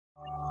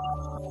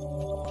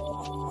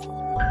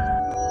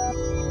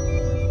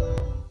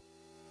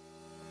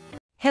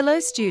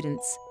Hello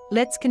students,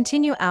 let's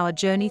continue our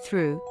journey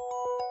through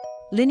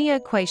linear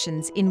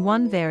equations in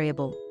one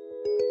variable.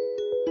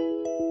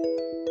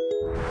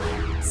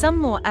 Some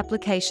more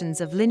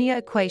applications of linear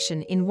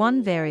equation in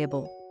one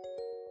variable.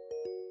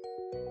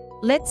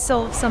 Let's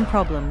solve some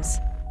problems.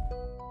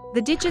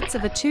 The digits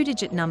of a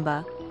two-digit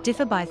number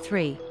differ by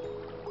 3.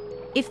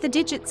 If the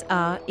digits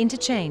are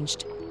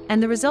interchanged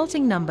and the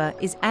resulting number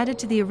is added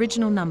to the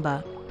original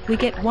number, we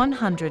get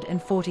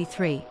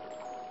 143.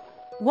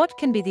 What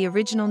can be the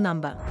original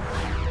number?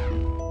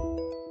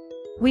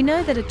 We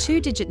know that a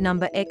two-digit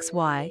number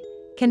xy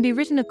can be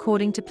written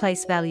according to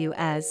place value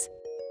as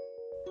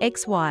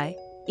xy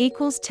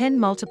equals 10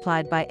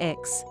 multiplied by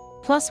x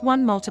plus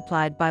 1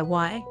 multiplied by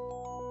y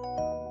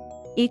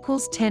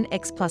equals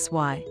 10x plus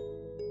y.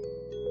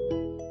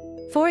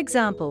 For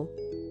example,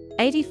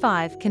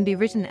 85 can be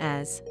written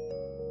as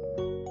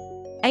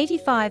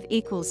 85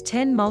 equals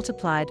 10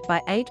 multiplied by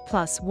 8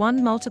 plus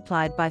 1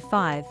 multiplied by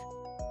 5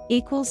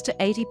 equals to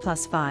 80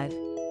 plus 5.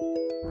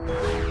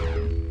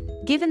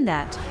 Given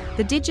that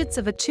the digits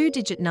of a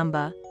two-digit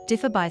number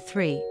differ by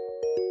 3,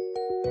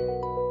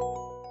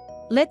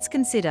 let's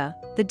consider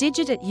the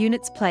digit at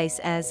units place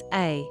as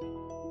a.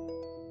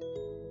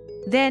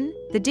 Then,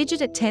 the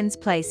digit at tens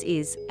place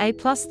is a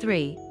plus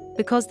 3,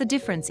 because the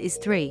difference is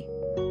 3.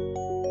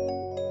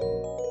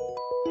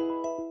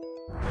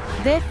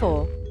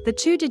 Therefore, the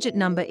two-digit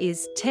number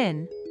is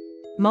 10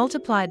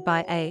 multiplied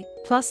by a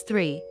plus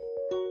 3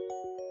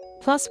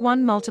 plus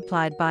 1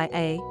 multiplied by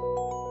a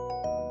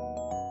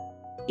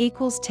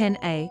equals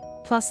 10a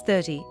plus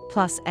 30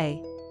 plus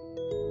a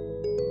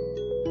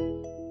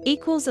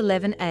equals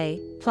 11a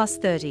plus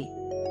 30.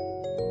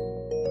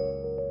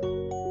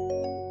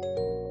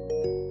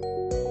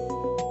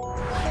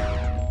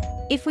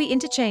 If we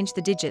interchange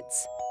the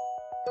digits,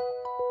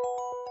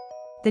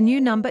 the new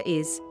number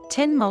is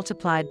 10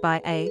 multiplied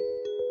by a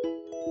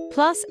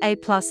plus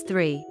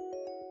 3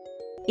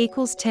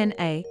 equals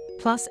 10a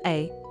plus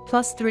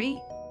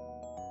 3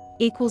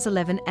 equals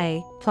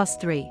 11a plus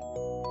 3.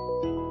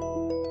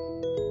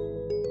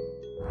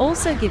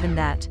 Also given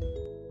that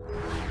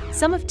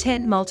sum of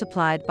 10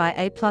 multiplied by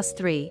a plus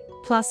 3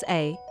 plus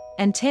a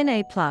and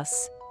 10a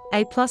plus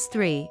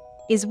 3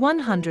 is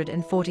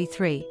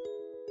 143.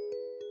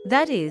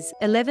 That is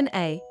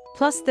 11a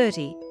plus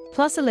 30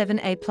 plus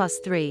 11a plus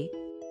 3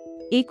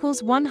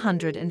 equals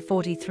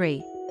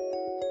 143.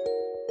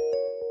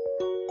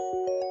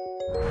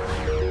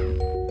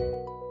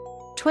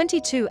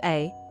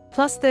 (22a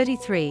plus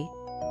 33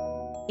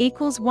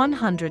 equals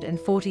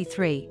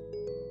 143.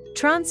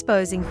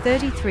 Transposing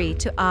 33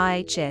 to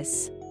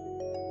RHS.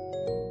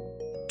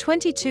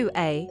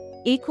 22a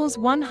equals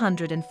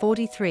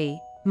 143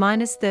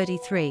 minus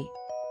 33.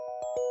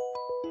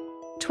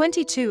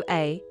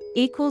 22a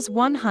equals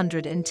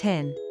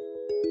 110.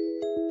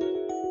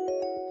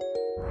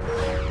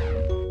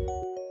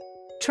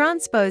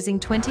 Transposing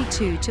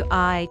 22 to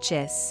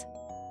RHS.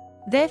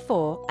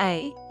 Therefore,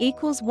 a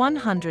equals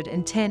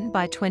 110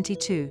 by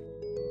 22.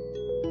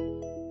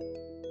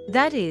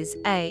 That is,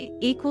 a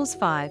equals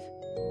 5.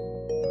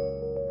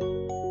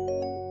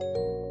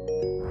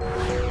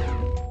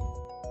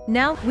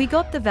 Now, we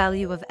got the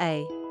value of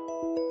a.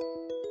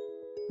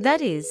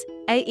 That is,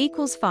 a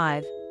equals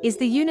 5 is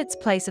the units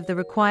place of the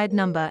required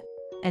number,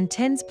 and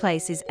tens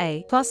place is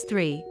a plus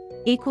 3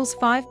 equals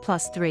 5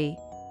 plus 3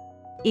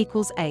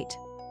 equals 8.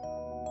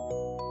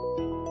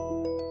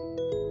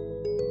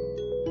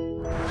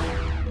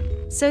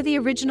 So the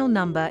original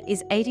number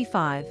is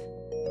 85.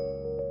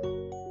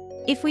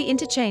 If we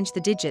interchange the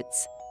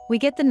digits, we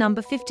get the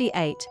number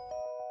 58.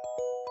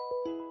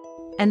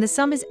 And the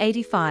sum is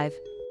 85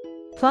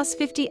 plus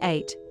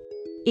 58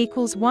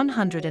 equals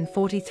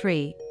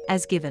 143,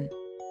 as given.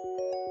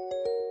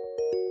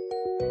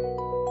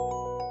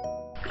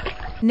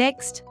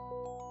 Next,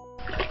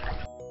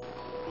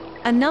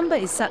 a number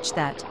is such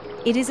that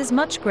it is as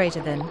much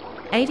greater than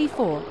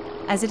 84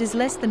 as it is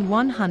less than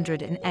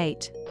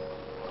 108.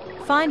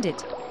 Find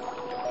it.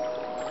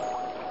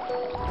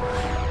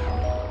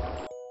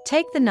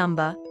 Take the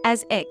number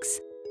as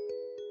x.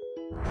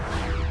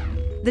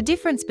 The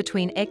difference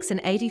between x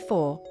and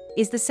 84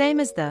 is the same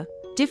as the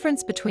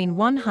difference between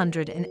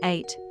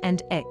 108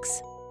 and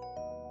x.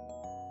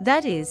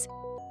 That is,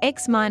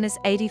 x minus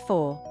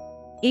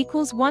 84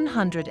 equals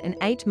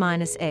 108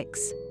 minus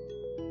x.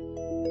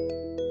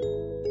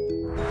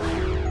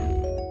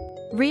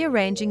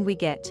 Rearranging, we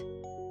get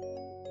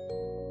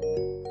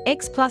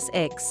x plus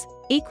x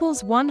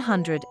equals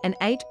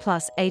 108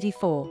 plus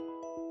 84.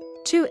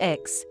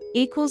 2x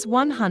equals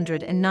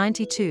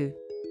 192.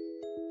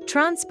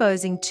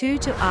 Transposing 2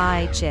 to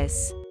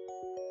RHS.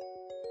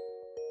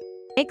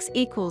 X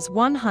equals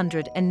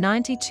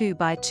 192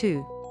 by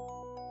 2.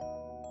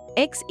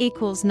 X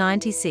equals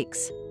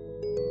 96.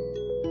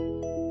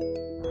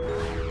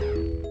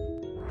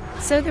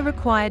 So the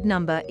required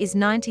number is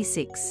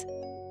 96.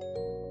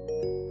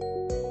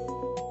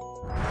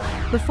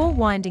 Before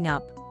winding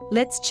up,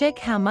 let's check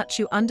how much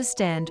you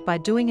understand by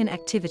doing an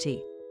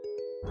activity.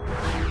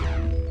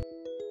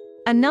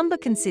 A number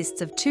consists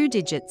of two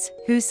digits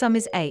whose sum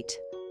is 8.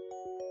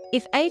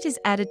 If 8 is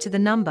added to the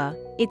number,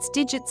 its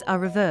digits are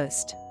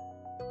reversed.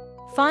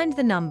 Find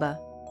the number.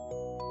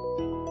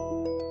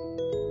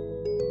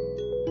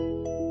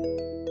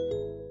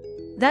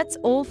 That's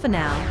all for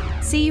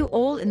now. See you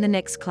all in the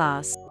next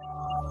class.